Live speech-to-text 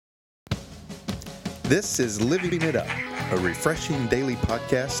This is Living It Up, a refreshing daily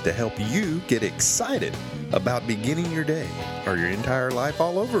podcast to help you get excited about beginning your day or your entire life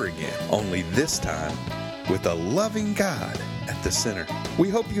all over again. Only this time with a loving God at the center. We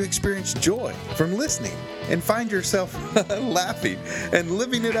hope you experience joy from listening and find yourself laughing and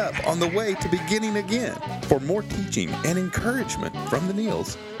living it up on the way to beginning again. For more teaching and encouragement from the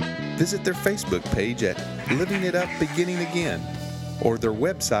Neils, visit their Facebook page at Living It Up Beginning Again or their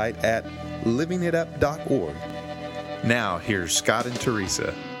website at livingitup.org. Now, here's Scott and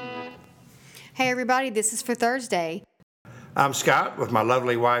Teresa. Hey, everybody, this is for Thursday. I'm Scott with my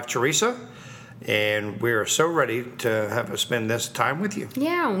lovely wife, Teresa, and we're so ready to have us spend this time with you.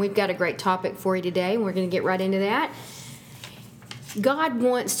 Yeah, and we've got a great topic for you today, and we're going to get right into that. God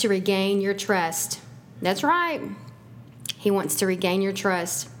wants to regain your trust. That's right. He wants to regain your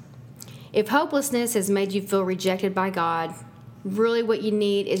trust. If hopelessness has made you feel rejected by God, really what you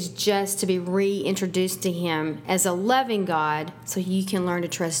need is just to be reintroduced to Him as a loving God so you can learn to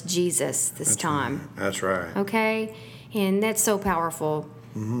trust Jesus this time. That's right. Okay? And that's so powerful.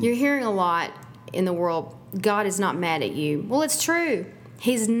 Mm-hmm. You're hearing a lot in the world, God is not mad at you. Well, it's true.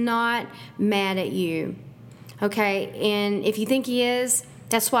 He's not mad at you. Okay? And if you think He is,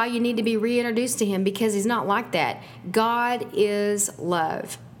 that's why you need to be reintroduced to Him, because He's not like that. God is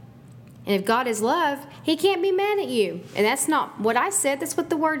love. And if God is love, He can't be mad at you. And that's not what I said. That's what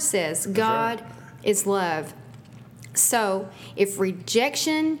the Word says. God is love. So if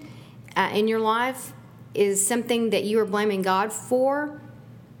rejection in your life is something that you are blaming God for,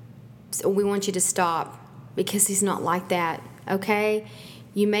 we want you to stop, because He's not like that, okay?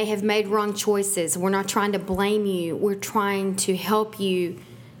 You may have made wrong choices. We're not trying to blame you. We're trying to help you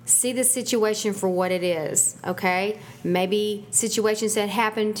see the situation for what it is, okay? Maybe situations that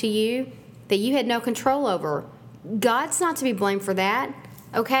happened to you that you had no control over. God's not to be blamed for that,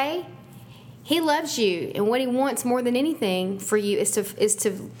 okay? He loves you, and what He wants more than anything for you is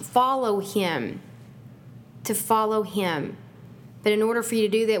to follow Him, to follow Him. But in order for you to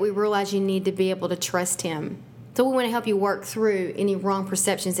do that, we realize you need to be able to trust Him. So we want to help you work through any wrong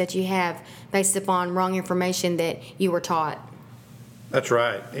perceptions that you have based upon wrong information that you were taught. That's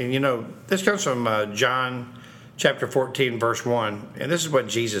right. And you know, this comes from John chapter 14, verse 1. And this is what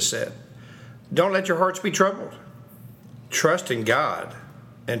Jesus said. Don't let your hearts be troubled. Trust in God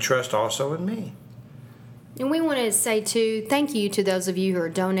and trust also in me. And we want to say, too, thank you to those of you who are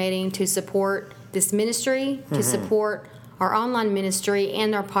donating to support this ministry, to support our online ministry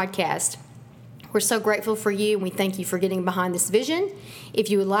and our podcast. We're so grateful for you, and we thank you for getting behind this vision. If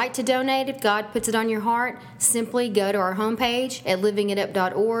you would like to donate, if God puts it on your heart, simply go to our homepage at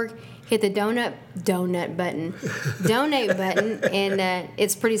livingitup.org, hit the donate button, donate button, and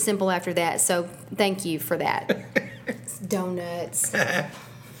it's pretty simple after that. So thank you for that. It's donuts.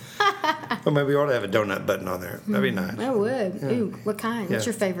 Well, maybe we ought to have a donut button on there. That'd be nice. I would. Yeah. Ooh, what kind? Yeah. What's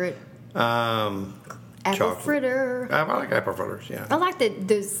your favorite? Apple chocolate. Fritter. I like apple fritters, yeah. I like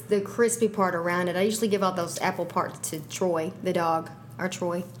the crispy part around it. I usually give all those apple parts to Troy, the dog, our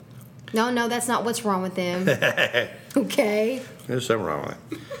Troy. No, that's not what's wrong with them. Okay. There's something wrong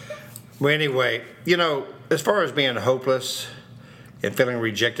with it. Well, anyway, you know, as far as being hopeless and feeling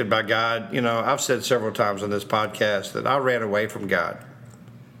rejected by God, you know, I've said several times on this podcast that I ran away from God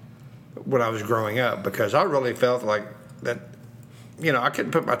when I was growing up, because I really felt like that, you know, I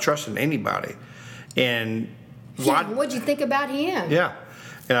couldn't put my trust in anybody. And what'd you think about Him? Yeah.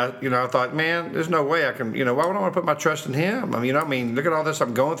 And I thought, man, there's no way I can, you know, why would I want to put my trust in Him? I mean, look at all this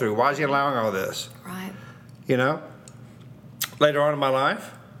I'm going through. Why is He allowing all this? Right. You know? Later on in my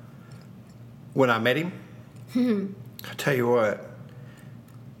life, when I met Him, I tell you what.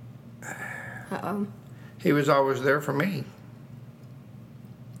 Uh-oh. He was always there for me.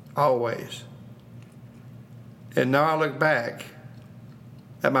 Always. And now I look back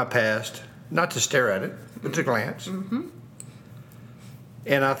at my past, not to stare at it, but to glance. Mm-hmm.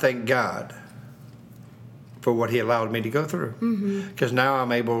 And I thank God for what He allowed me to go through. Because now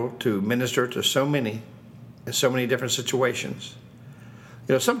I'm able to minister to so many in so many different situations.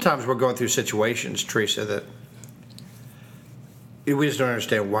 You know, sometimes we're going through situations, Teresa, that we just don't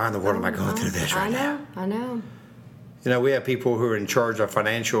understand, why in the world am I going through this right now? I know. You know, we have people who are in charge of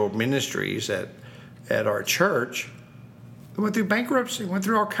financial ministries at our church. They went through bankruptcy, went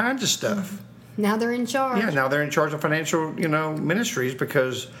through all kinds of stuff. Now they're in charge. Yeah, now they're in charge of financial, you know, ministries,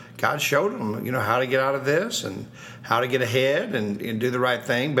 because God showed them, you know, how to get out of this and how to get ahead and do the right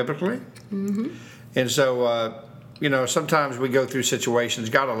thing biblically. Mm-hmm. And so, you know, sometimes we go through situations.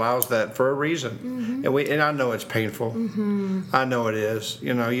 God allows that for a reason. Mm-hmm. And I know it's painful. Mm-hmm. I know it is.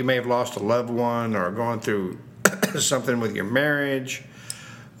 You know, you may have lost a loved one or going through something with your marriage,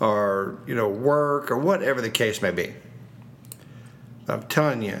 or work or whatever the case may be. I'm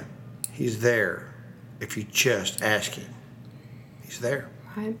telling you, he's there if you just ask him. He's there.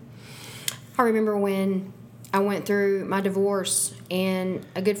 Right. I remember when I went through my divorce, and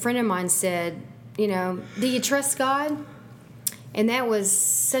a good friend of mine said, do you trust God? And that was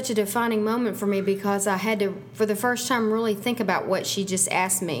such a defining moment for me, because I had to, for the first time, really think about what she just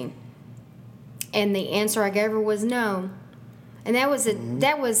asked me. And the answer I gave her was no. And that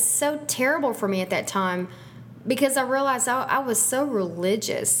was so terrible for me at that time, because I realized I was so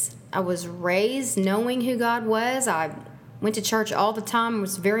religious. I was raised knowing who God was. I went to church all the time,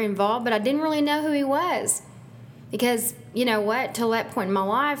 was very involved, but I didn't really know who he was. Because, you know what, till that point in my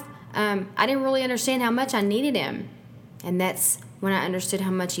life, I didn't really understand how much I needed him. And that's when I understood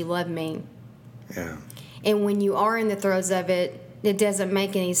how much he loved me. Yeah. And when you are in the throes of it, it doesn't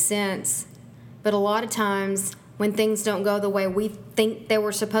make any sense. But a lot of times, when things don't go the way we think they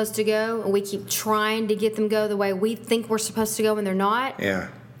were supposed to go, and we keep trying to get them go the way we think we're supposed to go and they're not, Yeah.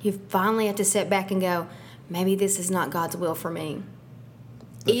 you finally have to sit back and go, maybe this is not God's will for me.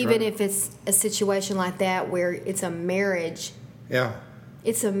 That's Even right. if it's a situation like that where it's a marriage. Yeah.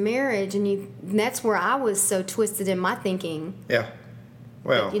 It's a marriage, and that's where I was so twisted in my thinking. Yeah.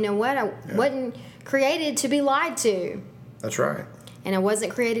 Well, You know what? I wasn't created to be lied to. that's right. And I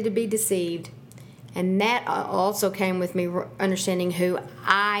wasn't created to be deceived. And that also came with me understanding who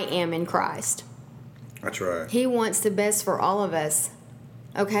I am in Christ. That's right. He wants the best for all of us.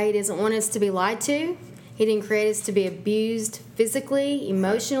 Okay? He doesn't want us to be lied to. He didn't create us to be abused physically,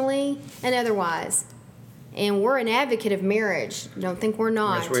 emotionally, and otherwise. And we're an advocate of marriage. Don't think we're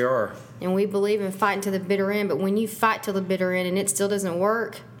not. Yes, we are. And we believe in fighting to the bitter end. But when you fight to the bitter end and it still doesn't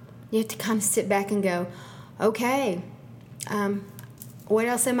work, you have to kind of sit back and go, okay, what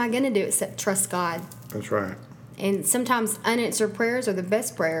else am I going to do except trust God? That's right. And sometimes unanswered prayers are the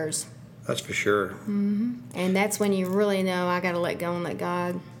best prayers. That's for sure. And that's when you really know, I got to let go and let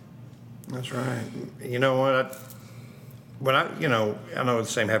God. That's right. You know what? I know the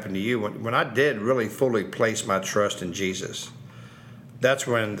same happened to you. When I did really fully place my trust in Jesus, that's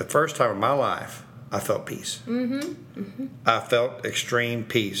when the first time in my life I felt peace. I felt extreme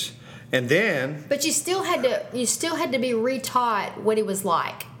peace, and then. But you still had to be retaught what it was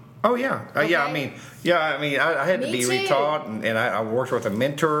like. Oh yeah, Okay. I had to Me be too. retaught, and I worked with a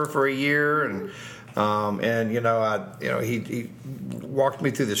mentor for a year, and he walked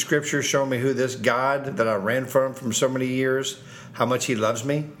me through the scriptures, showing me who this God that I ran from so many years, how much He loves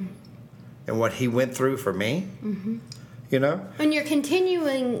me, and what He went through for me. When you're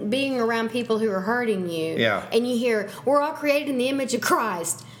continuing being around people who are hurting you, Yeah. and you hear, we're all created in the image of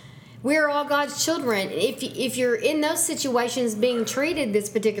Christ. We're all God's children. If you're in those situations being treated this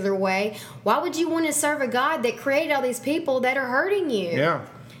particular way, why would you want to serve a God that created all these people that are hurting you? Yeah,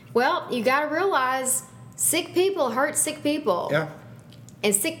 Well, you got to realize sick people hurt sick people. yeah,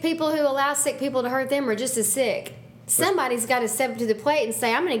 And sick people who allow sick people to hurt them are just as sick. Somebody's got to step up to the plate and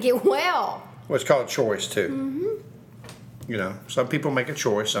say, I'm going to get well. well, it's called choice too. Some people make a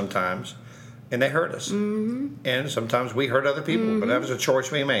choice sometimes, and they hurt us, and sometimes we hurt other people. But that was a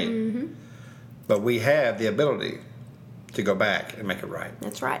choice we made. But we have the ability to go back and make it right.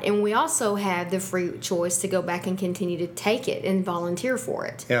 That's right. And we also have the free choice to go back and continue to take it and volunteer for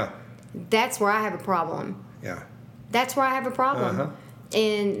it. Yeah, That's where I have a problem. yeah, That's where I have a problem. Uh-huh.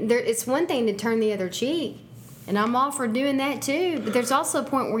 And it's one thing to turn the other cheek. And I'm all for doing that too. But there's also a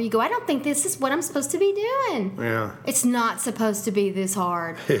point where you go, I don't think this is what I'm supposed to be doing. yeah. It's not supposed to be this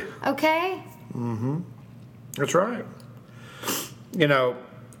hard. Okay? That's right.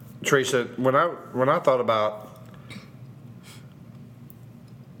 Teresa, when I thought about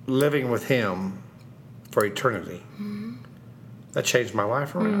living with Him for eternity, that changed my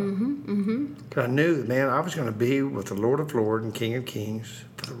life around. 'Cause I knew, man, I was going to be with the Lord of Lords and King of Kings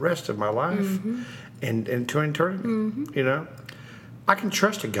for the rest of my life and to eternity. I can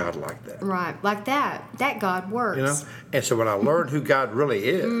trust a God like that. Right. Like that. That God works. And so when I learned who God really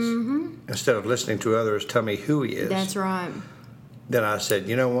is, instead of listening to others tell me who He is, That's right. then I said,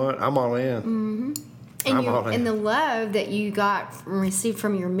 you know what? I'm all in. And the love that you received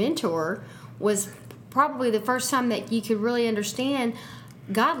from your mentor was probably the first time that you could really understand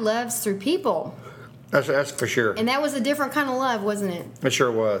God loves through people. That's for sure. And that was a different kind of love, wasn't it? It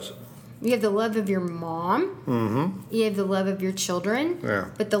sure was. You have the love of your mom. Mm-hmm. You have the love of your children. Yeah.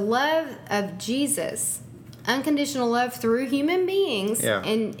 But the love of Jesus, unconditional love through human beings, Yeah.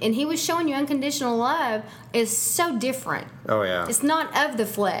 and He was showing you unconditional love, is so different. Oh, yeah. It's not of the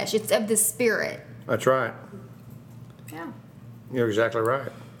flesh, it's of the spirit. That's right. Yeah. You're exactly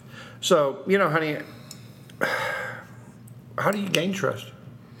right. So, honey, how do you gain trust?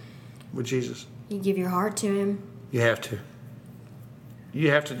 with Jesus? You give your heart to him. You have to.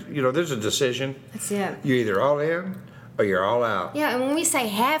 You have to, there's a decision. That's it. You're either all in or you're all out. Yeah, and when we say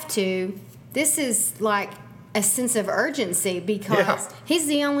have to, this is like a sense of urgency because he's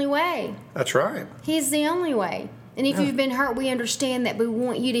the only way. That's right. He's the only way. And if you've been hurt, we understand that. We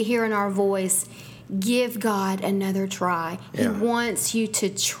want you to hear in our voice, give God another try. He wants you to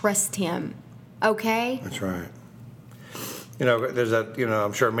trust him. Okay? That's right. There's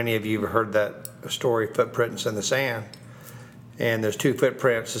I'm sure many of you have heard that story, footprints in the sand. And there's two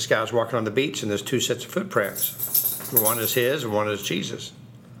footprints. This guy's walking on the beach, and there's two sets of footprints. One is his, and one is Jesus.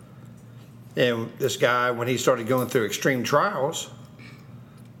 And this guy, when he started going through extreme trials,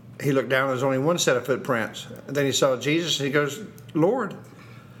 he looked down, there's only one set of footprints. And then he saw Jesus, and he goes, Lord,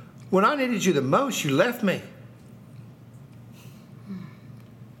 when I needed you the most, you left me.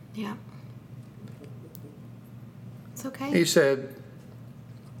 Yeah. It's okay. He said,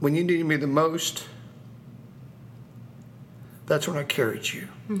 when you needed me the most, that's when I carried you.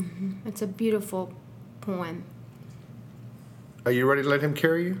 Mm-hmm. It's a beautiful poem. Are you ready to let him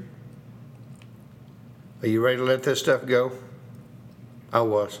carry you? Are you ready to let this stuff go? I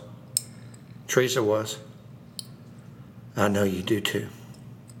was. Teresa was. I know you do too.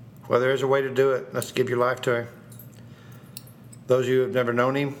 Well, there is a way to do it. Let's give your life to him. Those of you who have never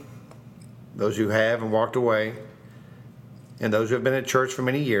known him, those who have and walked away, and those who have been at church for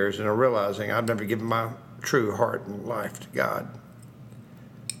many years and are realizing I've never given my true heart and life to God.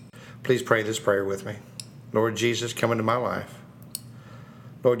 Please pray this prayer with me. Lord Jesus, come into my life.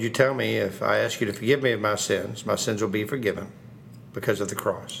 Lord, you tell me if I ask you to forgive me of my sins will be forgiven because of the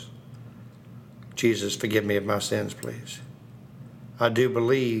cross. Jesus, forgive me of my sins, please. I do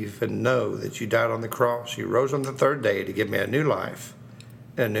believe and know that you died on the cross. You rose on the third day to give me a new life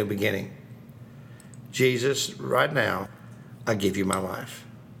and a new beginning. Jesus, right now, I give you my life.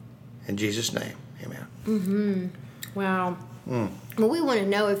 In Jesus' name, amen. Mm-hmm. Wow. Well, we want to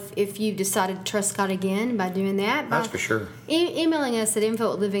know if you've decided to trust God again by doing that. That's for sure. Emailing us at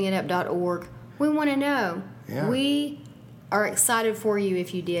info@livingitup.org. We want to know. Yeah. We are excited for you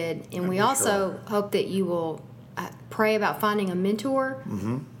if you did. And we also hope that you will pray about finding a mentor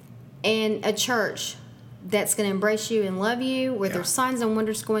and a church that's going to embrace you and love you, where there's signs and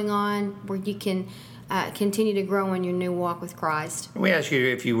wonders going on, where you can continue to grow in your new walk with Christ. We ask you,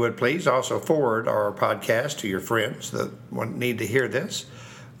 if you would please, also forward our podcast to your friends that need to hear this.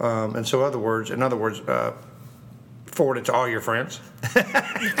 In other words, forward it to all your friends.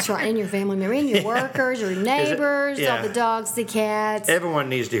 That's right, and your family members, and your workers, your neighbors, all the dogs, the cats. Everyone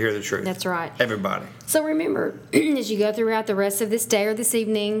needs to hear the truth. That's right. Everybody. So remember, as you go throughout the rest of this day or this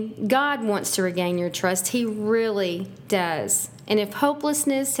evening, God wants to regain your trust. He really does. And if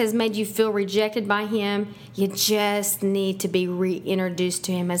hopelessness has made you feel rejected by him, you just need to be reintroduced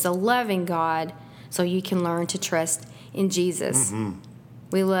to him as a loving God so you can learn to trust in Jesus. Mm-hmm.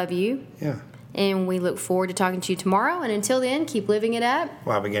 We love you. Yeah. And we look forward to talking to you tomorrow. And until then, keep living it up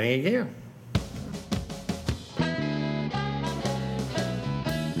while beginning again.